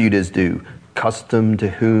tribute is due. Custom to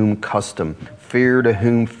whom custom. Fear to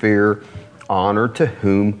whom fear. Honor to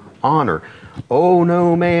whom honor. Owe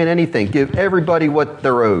no man anything. Give everybody what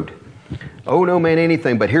they're owed. Owe no man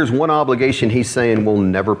anything, but here's one obligation he's saying we'll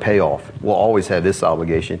never pay off. We'll always have this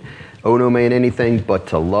obligation. Owe no man anything but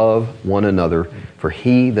to love one another, for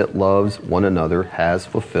he that loves one another has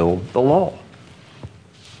fulfilled the law.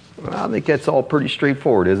 Well, I think that's all pretty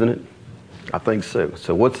straightforward, isn't it? I think so.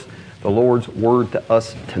 So what's the Lord's word to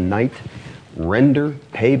us tonight? Render,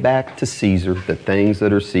 pay back to Caesar the things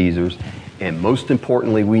that are Caesar's, and most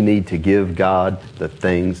importantly, we need to give God the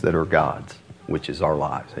things that are God's, which is our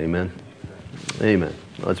lives. Amen? Amen.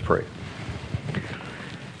 Let's pray.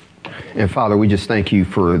 And Father, we just thank you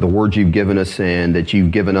for the words you've given us and that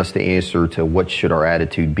you've given us the answer to what should our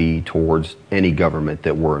attitude be towards any government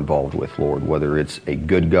that we're involved with, Lord, whether it's a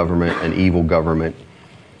good government, an evil government.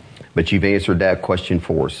 But you've answered that question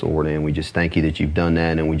for us, Lord, and we just thank you that you've done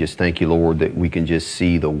that. And we just thank you, Lord, that we can just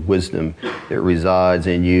see the wisdom that resides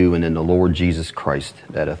in you and in the Lord Jesus Christ,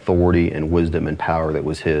 that authority and wisdom and power that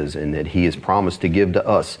was his, and that he has promised to give to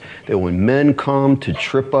us, that when men come to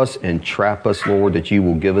trip us and trap us, Lord, that you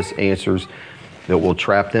will give us answers that will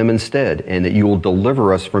trap them instead, and that you will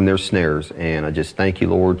deliver us from their snares. And I just thank you,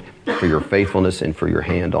 Lord, for your faithfulness and for your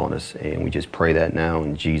hand on us. And we just pray that now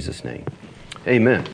in Jesus' name. Amen.